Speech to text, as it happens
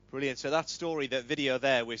Brilliant. So that story, that video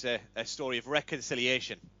there, was a story of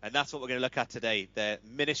reconciliation. And that's what we're going to look at today, the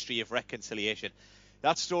ministry of reconciliation.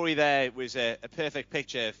 That story there was a perfect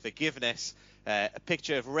picture of forgiveness, a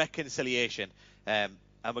picture of reconciliation. And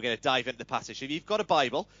we're going to dive into the passage. If you've got a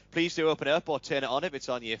Bible, please do open it up or turn it on if it's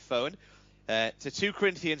on your phone. To 2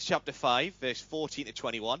 Corinthians chapter 5, verse 14 to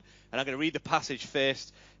 21. And I'm going to read the passage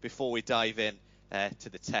first before we dive in to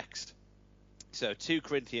the text. So 2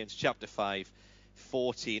 Corinthians chapter 5,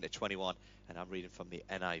 14 to 21, and I'm reading from the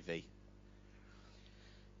NIV.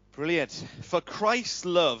 Brilliant. For Christ's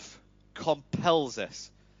love compels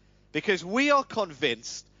us, because we are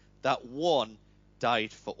convinced that one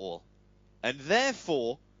died for all, and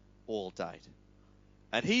therefore all died.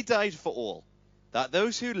 And he died for all, that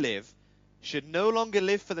those who live should no longer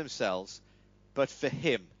live for themselves, but for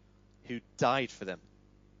him who died for them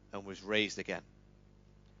and was raised again.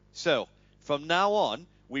 So, from now on,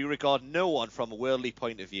 we regard no one from a worldly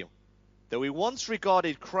point of view. Though we once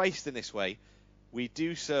regarded Christ in this way, we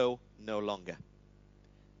do so no longer.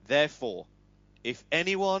 Therefore, if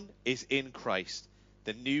anyone is in Christ,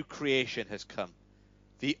 the new creation has come.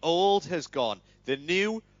 The old has gone. The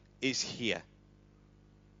new is here.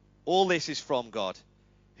 All this is from God,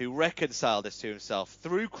 who reconciled us to himself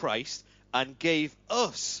through Christ and gave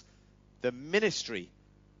us the ministry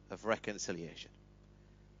of reconciliation.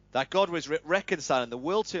 That God was reconciling the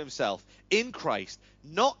world to himself in Christ,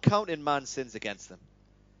 not counting man's sins against them.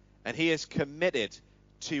 And he has committed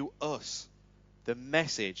to us the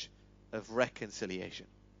message of reconciliation.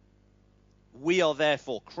 We are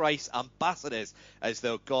therefore Christ's ambassadors, as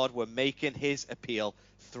though God were making his appeal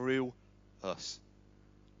through us.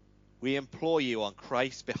 We implore you on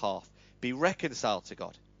Christ's behalf, be reconciled to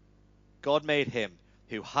God. God made him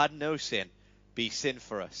who had no sin be sin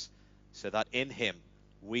for us, so that in him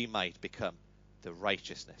we might become the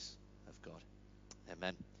righteousness of God.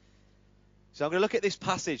 Amen. So I'm going to look at this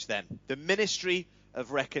passage then, the ministry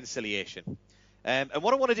of reconciliation. And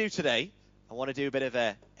what I want to do today, I want to do a bit of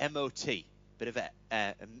a MOT, bit of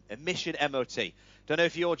a mission MOT. Don't know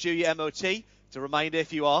if you're due your MOT. It's a reminder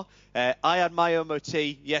if you are. I had my MOT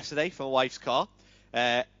yesterday for my wife's car.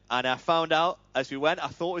 And I found out as we went, I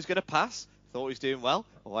thought it was going to pass. Thought he was doing well.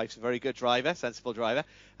 My wife's a very good driver, sensible driver.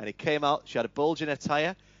 And it came out, she had a bulge in her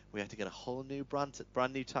tyre. We had to get a whole new brand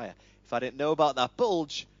new tyre. If I didn't know about that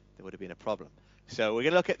bulge, there would have been a problem. So we're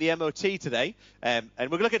going to look at the MOT today. And we're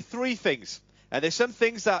going to look at three things. And there's some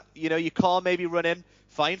things that, your car may be running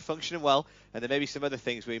fine, functioning well. And there may be some other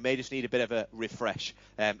things where you may just need a bit of a refresh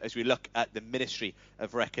as we look at the ministry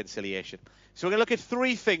of reconciliation. So we're going to look at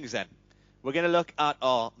three things then. We're going to look at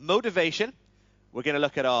our motivation. We're going to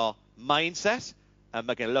look at our mindset, and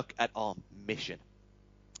we're going to look at our mission.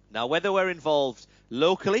 Now, whether we're involved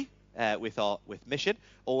locally with mission,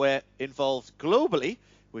 or we're involved globally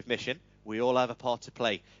with mission, we all have a part to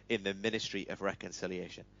play in the ministry of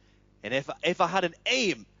reconciliation. And if I had an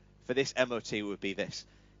aim for this MOT, it would be this,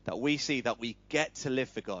 that we see that we get to live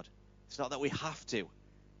for God. It's not that we have to,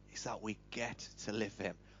 it's that we get to live for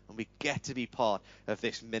him, and we get to be part of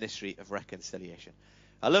this ministry of reconciliation.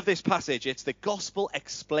 I love this passage. It's the gospel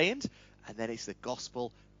explained, and then it's the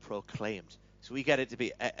gospel proclaimed. So we get it to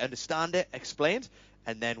be understand it, explained,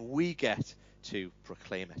 and then we get to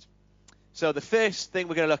proclaim it. So the first thing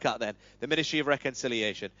we're going to look at then, the ministry of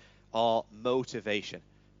reconciliation, our motivation.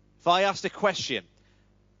 If I asked a question,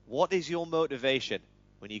 what is your motivation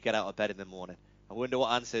when you get out of bed in the morning? I wonder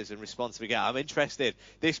what answers and response we get. I'm interested.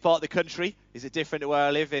 This part of the country, is it different to where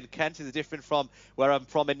I live in Kent? Is it different from where I'm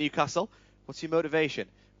from in Newcastle? What's your motivation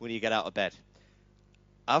when you get out of bed?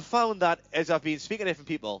 I've found that as I've been speaking to different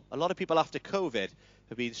people, a lot of people after COVID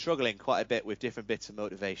have been struggling quite a bit with different bits of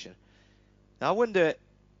motivation. Now I wonder,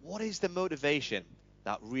 what is the motivation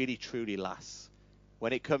that really truly lasts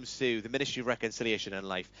when it comes to the ministry of reconciliation in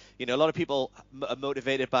life? A lot of people are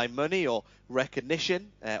motivated by money or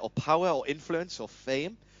recognition or power or influence or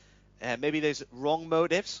fame. Maybe there's wrong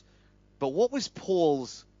motives. But what was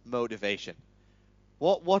Paul's motivation?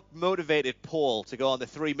 What motivated Paul to go on the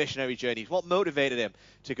 3 missionary journeys? What motivated him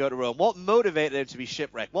to go to Rome? What motivated him to be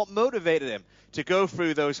shipwrecked? What motivated him to go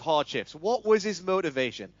through those hardships? What was his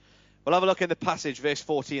motivation? Well, have a look in the passage, verse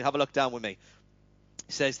 14. Have a look down with me.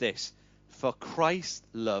 It says this, for Christ's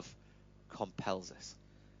love compels us.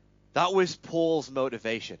 That was Paul's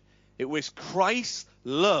motivation. It was Christ's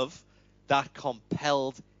love that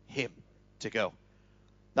compelled him to go.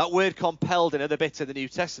 That word compelled in other bits of the New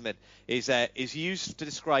Testament is used to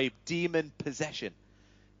describe demon possession.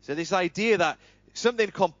 So this idea that something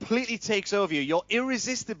completely takes over you, you're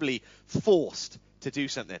irresistibly forced to do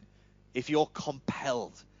something if you're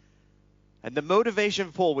compelled. And the motivation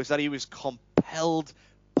for Paul was that he was compelled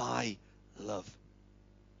by love.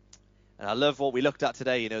 And I love what we looked at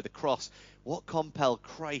today, the cross. What compelled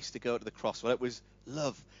Christ to go to the cross? Well, it was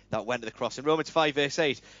love that went to the cross. In Romans 5 verse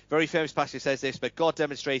 8, very famous passage says this, but God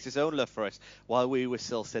demonstrates his own love for us while we were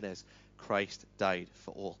still sinners. Christ died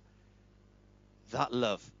for all. That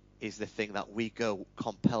love is the thing that we go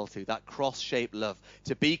compelled to, that cross-shaped love,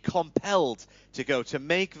 to be compelled to go, to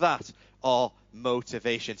make that our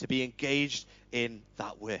motivation, to be engaged in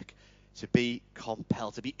that work, to be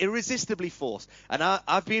compelled, to be irresistibly forced. And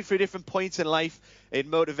I've been through different points in life in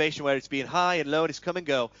motivation where it's been high and low and it's come and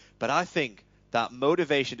go, but I think that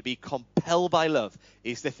motivation to be compelled by love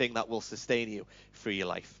is the thing that will sustain you through your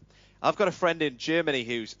life. I've got a friend in Germany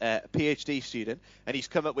who's a PhD student, and he's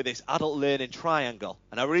come up with this adult learning triangle.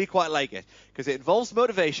 And I really quite like it because it involves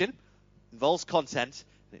motivation, involves content,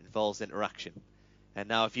 and it involves interaction. And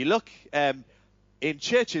now if you look in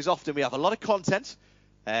churches, often we have a lot of content,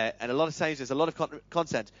 and a lot of times there's a lot of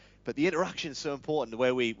content, but the interaction is so important,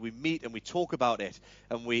 where we meet and we talk about it,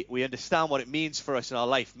 and we understand what it means for us in our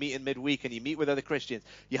life. Meeting midweek and you meet with other Christians,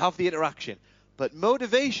 you have the interaction. But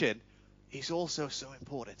motivation is also so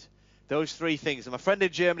important. Those three things. And my friend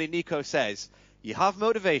in Germany, Nico, says, you have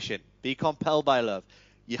motivation, be compelled by love.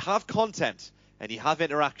 You have content, and you have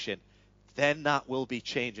interaction. Then that will be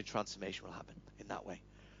change and transformation will happen in that way.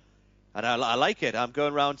 And I like it. I'm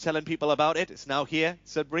going around telling people about it. It's now here,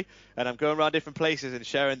 Sudbury. And I'm going around different places and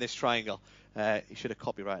sharing this triangle. You should have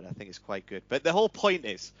copyrighted. I think it's quite good. But the whole point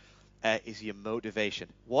is your motivation.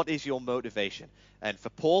 What is your motivation? And for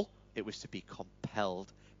Paul, it was to be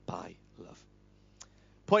compelled by love.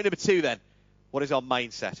 Point number 2 then, what is our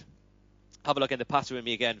mindset? Have a look in the passage with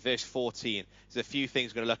me again, verse 14. There's a few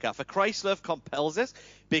things we're going to look at. For Christ's love compels us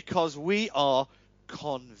because we are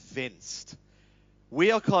convinced.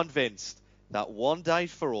 We are convinced that one died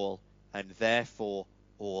for all, and therefore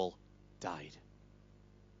all died.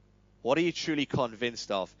 What are you truly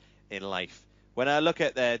convinced of in life? When I look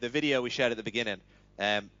at the video we shared at the beginning,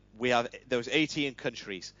 we have those 18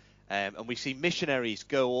 countries. And we see missionaries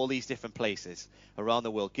go all these different places around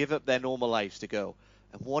the world, give up their normal lives to go.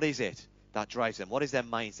 And what is it that drives them? What is their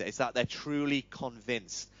mindset? It's that they're truly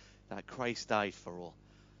convinced that Christ died for all.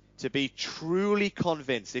 To be truly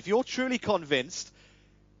convinced. If you're truly convinced,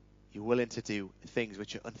 you're willing to do things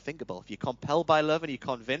which are unthinkable. If you're compelled by love and you're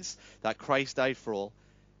convinced that Christ died for all,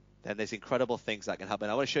 then there's incredible things that can happen.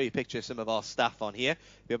 I want to show you a picture of some of our staff on here.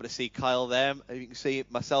 You'll be able to see Kyle there. You can see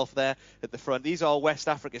myself there at the front. These are West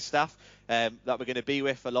Africa staff that we're going to be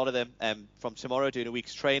with, a lot of them from tomorrow, doing a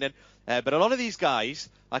week's training. But a lot of these guys,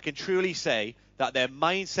 I can truly say that their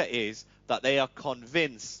mindset is that they are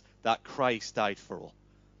convinced that Christ died for all.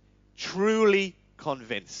 Truly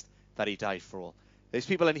convinced that he died for all. There's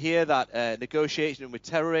people in here that negotiating with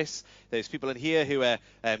terrorists. There's people in here who are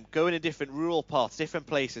going in different rural parts, different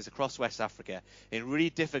places across West Africa in really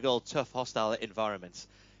difficult, tough, hostile environments.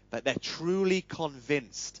 But they're truly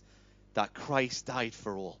convinced that Christ died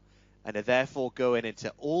for all, and are therefore going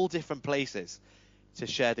into all different places to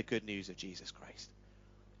share the good news of Jesus Christ.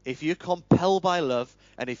 If you're compelled by love,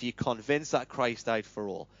 and if you're convinced that Christ died for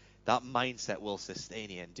all, that mindset will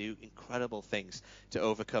sustain you and do incredible things to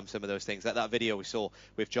overcome some of those things. Like that video we saw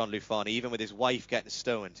with John Lufani, even with his wife getting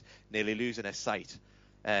stoned, nearly losing her sight.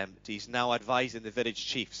 He's now advising the village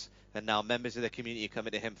chiefs, and now members of the community are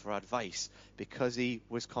coming to him for advice because he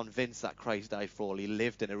was convinced that Christ died for all. He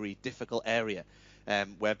lived in a really difficult area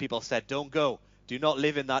where people said, don't go, do not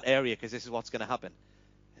live in that area because this is what's going to happen.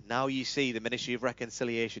 Now you see the ministry of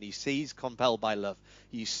reconciliation. You see he's compelled by love.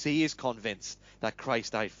 You see he's convinced that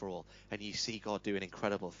Christ died for all. And you see God doing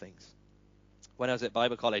incredible things. When I was at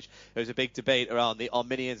Bible college, there was a big debate around the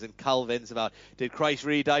Arminians and Calvins about, did Christ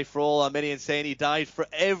really die for all? Arminians saying he died for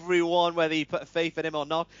everyone, whether you put faith in him or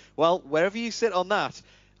not. Well, wherever you sit on that,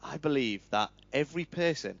 I believe that every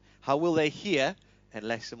person, how will they hear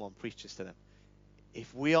unless someone preaches to them?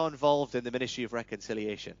 If we are involved in the ministry of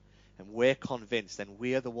reconciliation, and we're convinced, and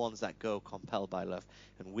we're the ones that go compelled by love,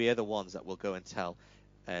 and we're the ones that will go and tell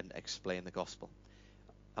and explain the gospel.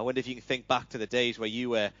 I wonder if you can think back to the days where you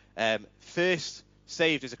were first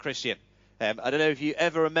saved as a Christian. I don't know if you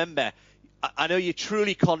ever remember. I know you're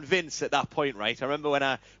truly convinced at that point, right? I remember when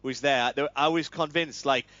I was there, I was convinced,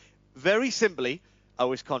 like, very simply, I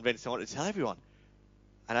was convinced I wanted to tell everyone.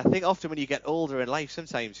 And I think often when you get older in life,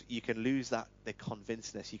 sometimes you can lose that, the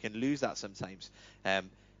convincedness. You can lose that sometimes.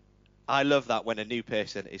 I love that when a new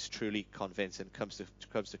person is truly convinced and comes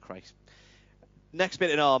to Christ. Next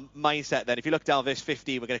bit in our mindset then, if you look down verse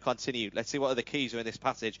 15, we're going to continue. Let's see what other keys are in this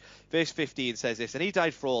passage. Verse 15 says this, and he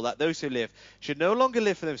died for all, that those who live should no longer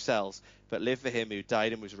live for themselves, but live for him who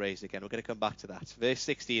died and was raised again. We're going to come back to that. Verse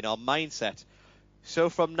 16, our mindset So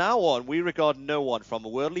from now on, we regard no one from a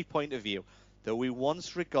worldly point of view. Though we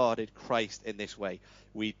once regarded Christ in this way,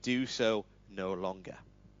 we do so no longer.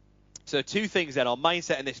 So two things then, our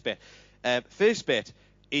mindset in this bit. First bit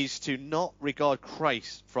is to not regard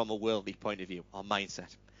Christ from a worldly point of view, our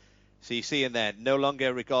mindset. So you see in there, no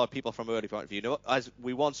longer regard people from a worldly point of view, as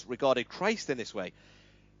we once regarded Christ in this way.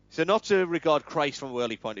 So not to regard Christ from a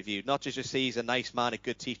worldly point of view, not to just see he's a nice man, a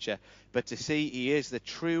good teacher, but to see he is the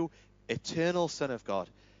true, eternal Son of God.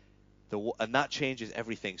 And that changes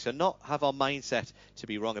everything. So not have our mindset to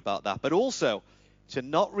be wrong about that, but also to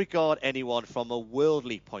not regard anyone from a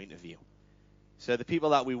worldly point of view. So the people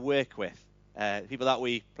that we work with, people that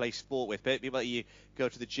we play sport with, people that you go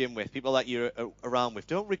to the gym with, people that you're around with,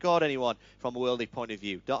 don't regard anyone from a worldly point of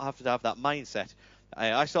view. Don't have to have that mindset.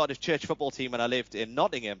 I started a church football team when I lived in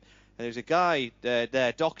Nottingham, and there was a guy,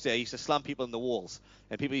 their doctor, he used to slam people in the walls,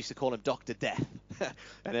 and people used to call him Dr. Death,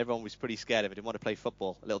 and everyone was pretty scared of him, didn't want to play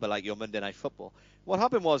football, a little bit like your Monday Night Football. What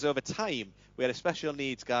happened was, over time, we had a special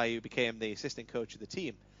needs guy who became the assistant coach of the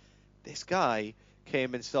team. This guy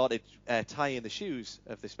came and started tying the shoes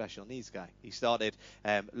of the special needs guy. He started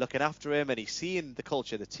looking after him, and he's seen the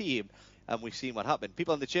culture of the team, and we've seen what happened.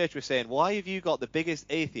 People in the church were saying, why have you got the biggest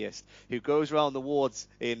atheist who goes around the wards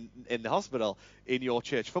in the hospital in your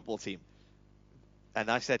church football team? And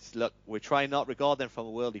I said, look, we're trying not regard them from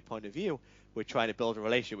a worldly point of view. We're trying to build a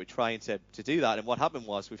relationship. We're trying to do that. And what happened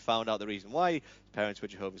was we found out the reason why. His parents were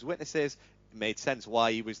Jehovah's Witnesses. It made sense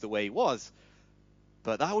why he was the way he was.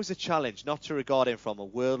 But that was a challenge, not to regard him from a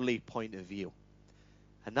worldly point of view.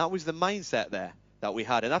 And that was the mindset there that we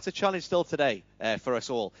had. And that's a challenge still today for us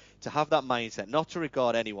all, to have that mindset, not to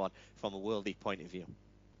regard anyone from a worldly point of view.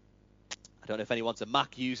 I don't know if anyone's a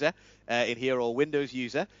Mac user in here or a Windows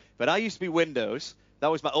user, but I used to be Windows. That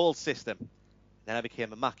was my old system. Then I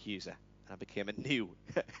became a Mac user, and I became a new.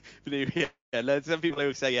 Yeah, some people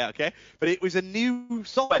who say, yeah, okay. But it was a new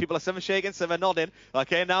software. People are some are shaking, some are nodding.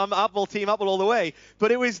 Okay, now I'm Apple, Team Apple all the way.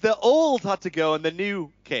 But it was the old had to go and the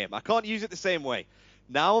new came. I can't use it the same way.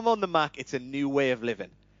 Now I'm on the Mac, it's a new way of living.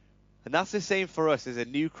 And that's the same for us as a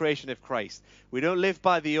new creation of Christ. We don't live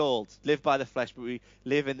by the old, live by the flesh, but we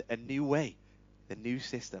live in a new way, a new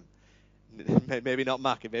system. Maybe not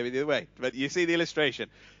Mac, maybe the other way. But you see the illustration.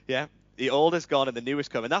 Yeah, the old is gone and the new is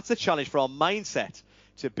coming. That's a challenge for our mindset,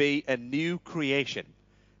 to be a new creation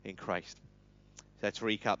in Christ. So let's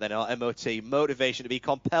recap then. Our MOT, motivation to be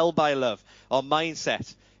compelled by love. Our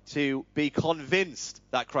mindset, to be convinced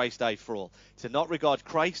that Christ died for all. To not regard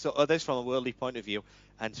Christ or others from a worldly point of view.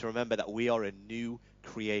 And to remember that we are a new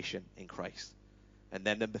creation in Christ. And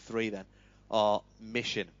then number 3 then, our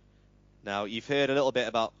mission. Now, you've heard a little bit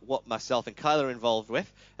about what myself and Kyle are involved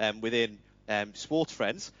with within Sports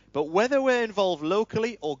Friends. But whether we're involved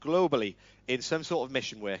locally or globally in some sort of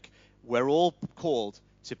mission work, we're all called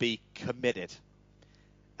to be committed.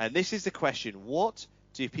 And this is the question: what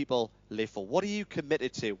do people live for? What are you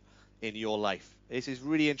committed to in your life? This is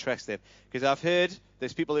really interesting, because I've heard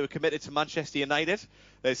there's people who are committed to Manchester United.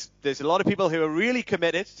 There's a lot of people who are really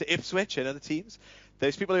committed to Ipswich and other teams.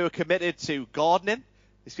 There's people who are committed to gardening.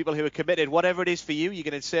 There's people who are committed, whatever it is for you, you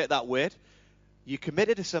can insert that word. You're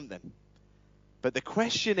committed to something. But the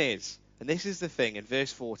question is, and this is the thing in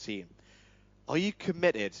verse 14, are you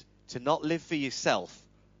committed to not live for yourself,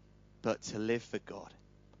 but to live for God?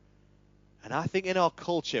 And I think in our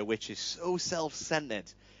culture, which is so self-centered,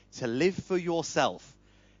 to live for yourself,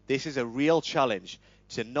 this is a real challenge,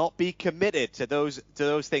 to not be committed to those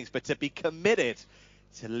things, but to be committed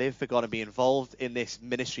to live for God and be involved in this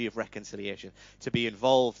ministry of reconciliation, to be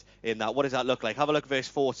involved in that. What does that look like? Have a look at verse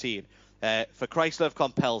 14. For Christ's love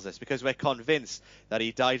compels us, because we're convinced that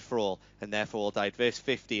he died for all, and therefore all died. Verse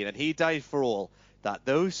 15, and he died for all, that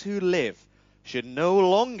those who live should no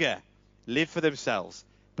longer live for themselves,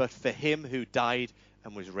 but for him who died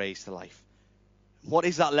and was raised to life. What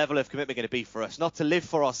is that level of commitment going to be for us? Not to live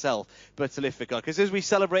for ourselves, but to live for God. Because as we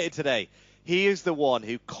celebrated today, he is the one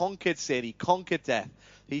who conquered sin, he conquered death,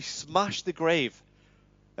 he smashed the grave.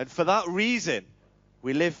 And for that reason,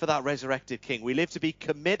 we live for that resurrected King. We live to be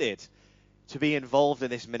committed to be involved in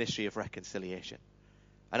this ministry of reconciliation.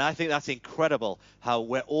 And I think that's incredible how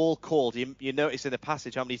we're all called. You notice in the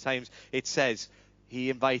passage how many times it says he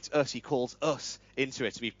invites us, he calls us into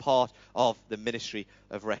it to be part of the ministry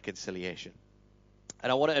of reconciliation.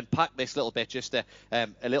 And I want to unpack this a little bit, just a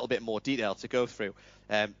little bit more detail to go through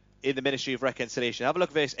in the ministry of reconciliation. Have a look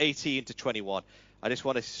at verse 18 to 21. I just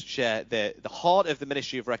want to share the heart of the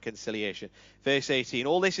ministry of reconciliation. Verse 18,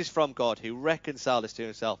 all this is from God, who reconciled us to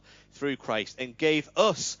himself through Christ and gave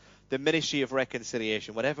us the ministry of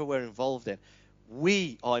reconciliation. Whatever we're involved in,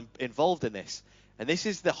 we are involved in this. And this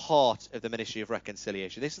is the heart of the ministry of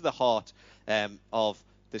reconciliation. This is the heart of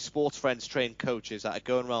the Sports Friends trained coaches that are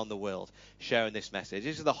going around the world sharing this message.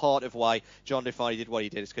 This is the heart of why John Lufani did what he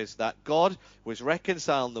did. It's because that God was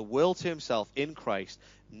reconciling the world to himself in Christ,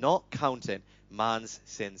 not counting man's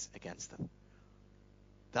sins against them.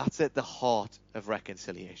 That's at the heart of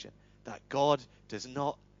reconciliation. That God does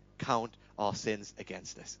not count our sins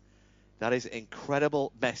against us. That is an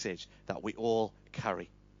incredible message that we all carry.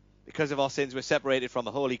 Because of our sins, we're separated from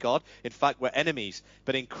a holy God. In fact, we're enemies.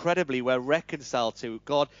 But incredibly, we're reconciled to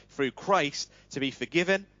God through Christ to be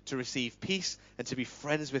forgiven, to receive peace, and to be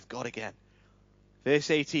friends with God again.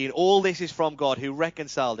 Verse 18, all this is from God who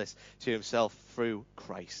reconciled us to himself through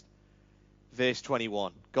Christ. Verse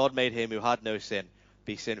 21, God made him who had no sin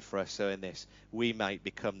be sin for us, so in this we might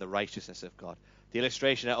become the righteousness of God. The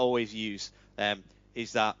illustration I always use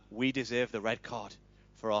is that we deserve the red card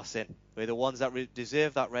for our sin. We're the ones that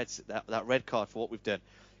deserve that red card for what we've done.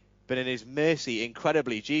 But in his mercy,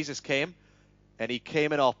 incredibly, Jesus came, and he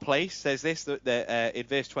came in our place. Says this in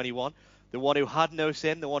verse 21, the one who had no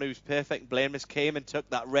sin, the one who was perfect and blameless, came and took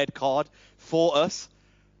that red card for us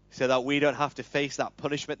so that we don't have to face that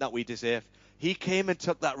punishment that we deserve. He came and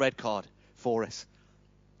took that red card for us.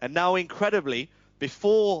 And now, incredibly,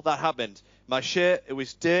 before that happened, my shirt, it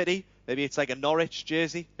was dirty. Maybe it's like a Norwich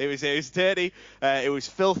jersey. It was dirty. It was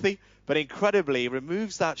filthy. But incredibly, he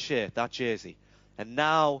removes that shirt, that jersey. And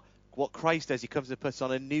now, what Christ does, he comes and puts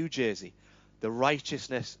on a new jersey. The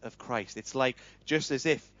righteousness of Christ. It's like just as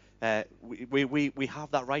if we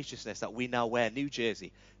have that righteousness that we now wear, new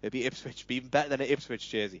jersey. It'd be Ipswich, be even better than an Ipswich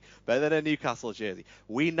jersey, better than a Newcastle jersey.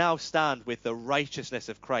 We now stand with the righteousness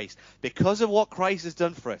of Christ because of what Christ has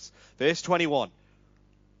done for us. Verse 21,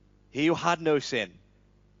 he who had no sin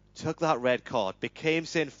took that red card, became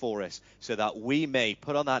sin for us, so that we may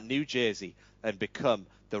put on that new jersey and become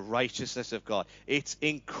the righteousness of God. It's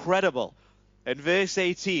incredible. In verse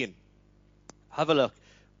 18, have a look.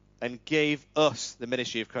 And gave us the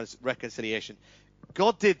ministry of reconciliation.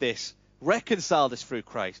 God did this, reconciled us through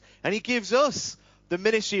Christ, and he gives us the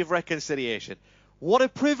ministry of reconciliation. What a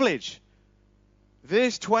privilege.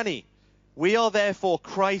 Verse 20, we are therefore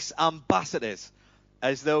Christ's ambassadors,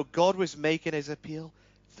 as though God was making his appeal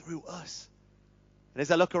through us. And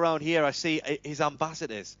as I look around here, I see his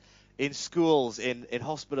ambassadors in schools, in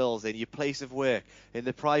hospitals, in your place of work, in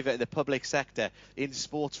the private and the public sector, in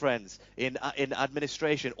Sports Friends, in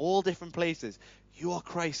administration, all different places. You are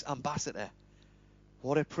Christ's ambassador.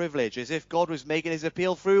 What a privilege, as if God was making his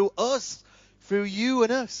appeal through us, through you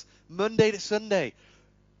and us, Monday to Sunday.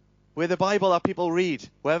 We're the Bible that people read,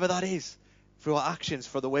 wherever that is, through our actions,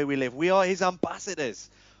 for the way we live. We are his ambassadors.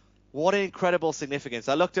 What an incredible significance.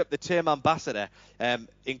 I looked up the term ambassador.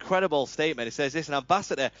 Incredible statement. It says this: an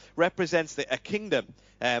ambassador represents a kingdom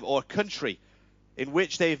or a country in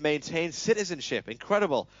which they've maintained citizenship.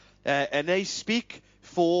 Incredible. And they speak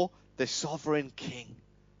for the sovereign king.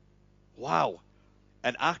 Wow.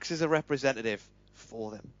 And acts as a representative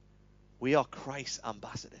for them. We are Christ's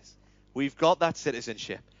ambassadors. We've got that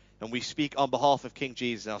citizenship. And we speak on behalf of King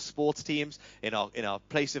Jesus in our sports teams, in our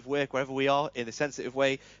place of work, wherever we are, in the sensitive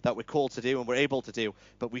way that we're called to do and we're able to do.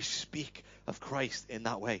 But we speak of Christ in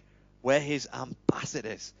that way. We're his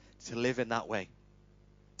ambassadors to live in that way.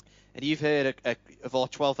 And you've heard of our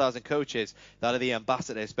 12,000 coaches that are the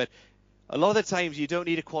ambassadors. But a lot of the times you don't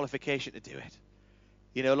need a qualification to do it.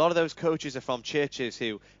 You know, a lot of those coaches are from churches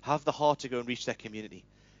who have the heart to go and reach their community.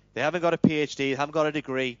 They haven't got a PhD, they haven't got a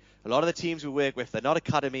degree. A lot of the teams we work with, they're not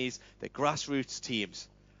academies, they're grassroots teams.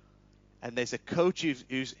 And there's a coach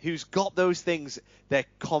who's got those things. They're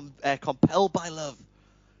compelled by love.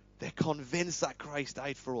 They're convinced that Christ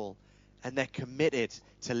died for all. And they're committed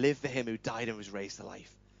to live for him who died and was raised to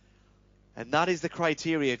life. And that is the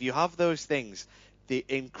criteria. If you have those things, the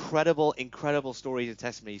incredible, incredible stories and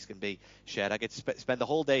testimonies can be shared. I could spend the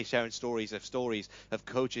whole day sharing stories of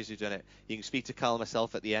coaches who've done it. You can speak to Carl and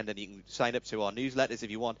myself at the end, and you can sign up to our newsletters if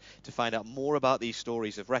you want to find out more about these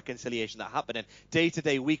stories of reconciliation that happen in day to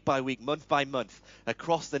day, week by week, month by month,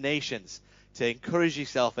 across the nations, to encourage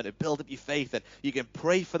yourself and to build up your faith. And you can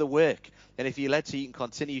pray for the work. And if you're led to, you can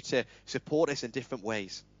continue to support us in different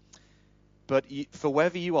ways. But for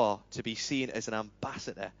wherever you are, to be seen as an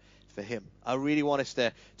ambassador for him. I really want us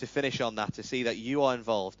to finish on that, to see that you are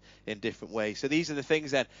involved in different ways. So these are the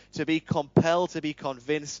things then: to be compelled, to be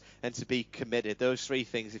convinced, and to be committed. Those three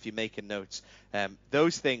things, if you're making notes.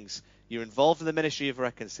 Those things, you're involved in the ministry of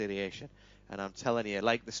reconciliation. And I'm telling you,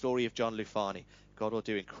 like the story of John Lufani, God will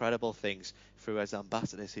do incredible things through his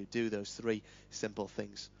ambassadors who do those three simple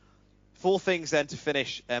things. Four things then to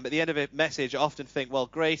finish. At the end of a message, I often think, well,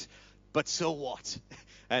 great, but so what?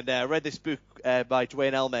 And I read this book by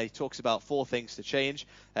Dwayne Elmer. He talks about 4 things to change.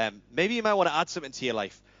 Maybe you might want to add something to your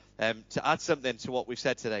life, to add something to what we've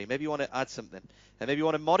said today. Maybe you want to add something. And maybe you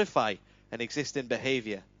want to modify an existing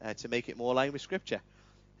behavior to make it more aligned with Scripture.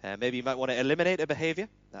 Maybe you might want to eliminate a behavior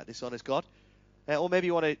that dishonors God. Or maybe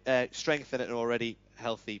you want to strengthen an already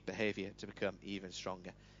healthy behavior to become even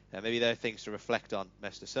stronger. Maybe there are things to reflect on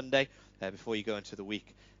Mester Sunday before you go into the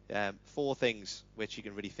week. 4 things which you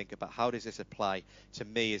can really think about. How does this apply to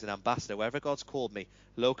me as an ambassador, wherever God's called me,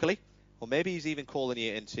 locally? Or maybe he's even calling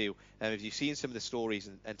you into, if you've seen some of the stories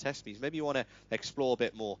and testimonies, maybe you want to explore a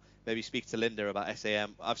bit more. Maybe speak to Linda about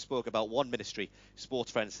SAM. I've spoke about one ministry,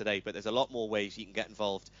 Sports Friends, today, but there's a lot more ways you can get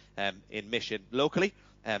involved in mission locally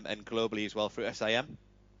and globally as well through SIM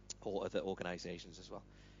or other organisations as well.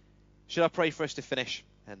 Should I pray for us to finish?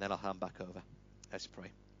 And then I'll hand back over. Let's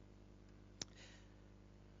pray.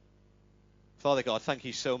 Father God, thank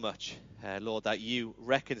you so much, Lord, that you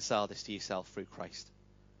reconciled us to yourself through Christ.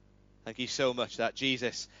 Thank you so much that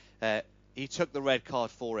Jesus, he took the red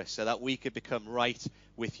card for us so that we could become right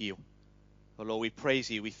with you. Oh, Lord, we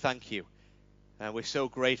praise you, we thank you, and we're so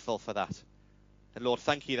grateful for that. And Lord,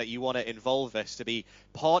 thank you that you want to involve us to be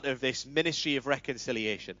part of this ministry of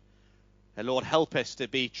reconciliation. And Lord, help us to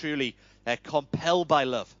be truly compelled by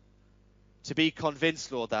love, to be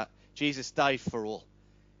convinced, Lord, that Jesus died for all.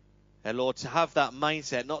 And Lord, to have that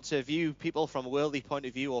mindset, not to view people from a worldly point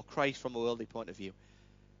of view or Christ from a worldly point of view,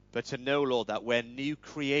 but to know, Lord, that we're new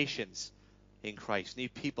creations in Christ, new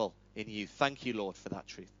people in you. Thank you, Lord, for that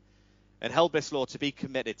truth. And help us, Lord, to be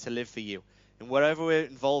committed to live for you. And wherever we're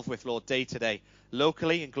involved with, Lord, day to day,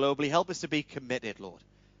 locally and globally, help us to be committed, Lord.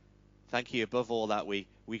 Thank you above all that we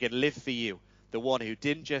can live for you, the one who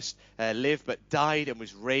didn't just live but died and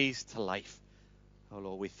was raised to life. Oh,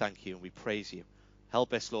 Lord, we thank you and we praise you.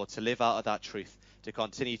 Help us, Lord, to live out of that truth, to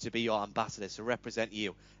continue to be your ambassadors, to represent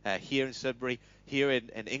you here in Sudbury, here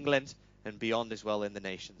in England, and beyond as well in the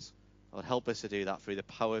nations. Lord, help us to do that through the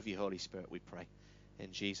power of your Holy Spirit, we pray.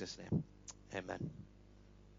 In Jesus' name, amen.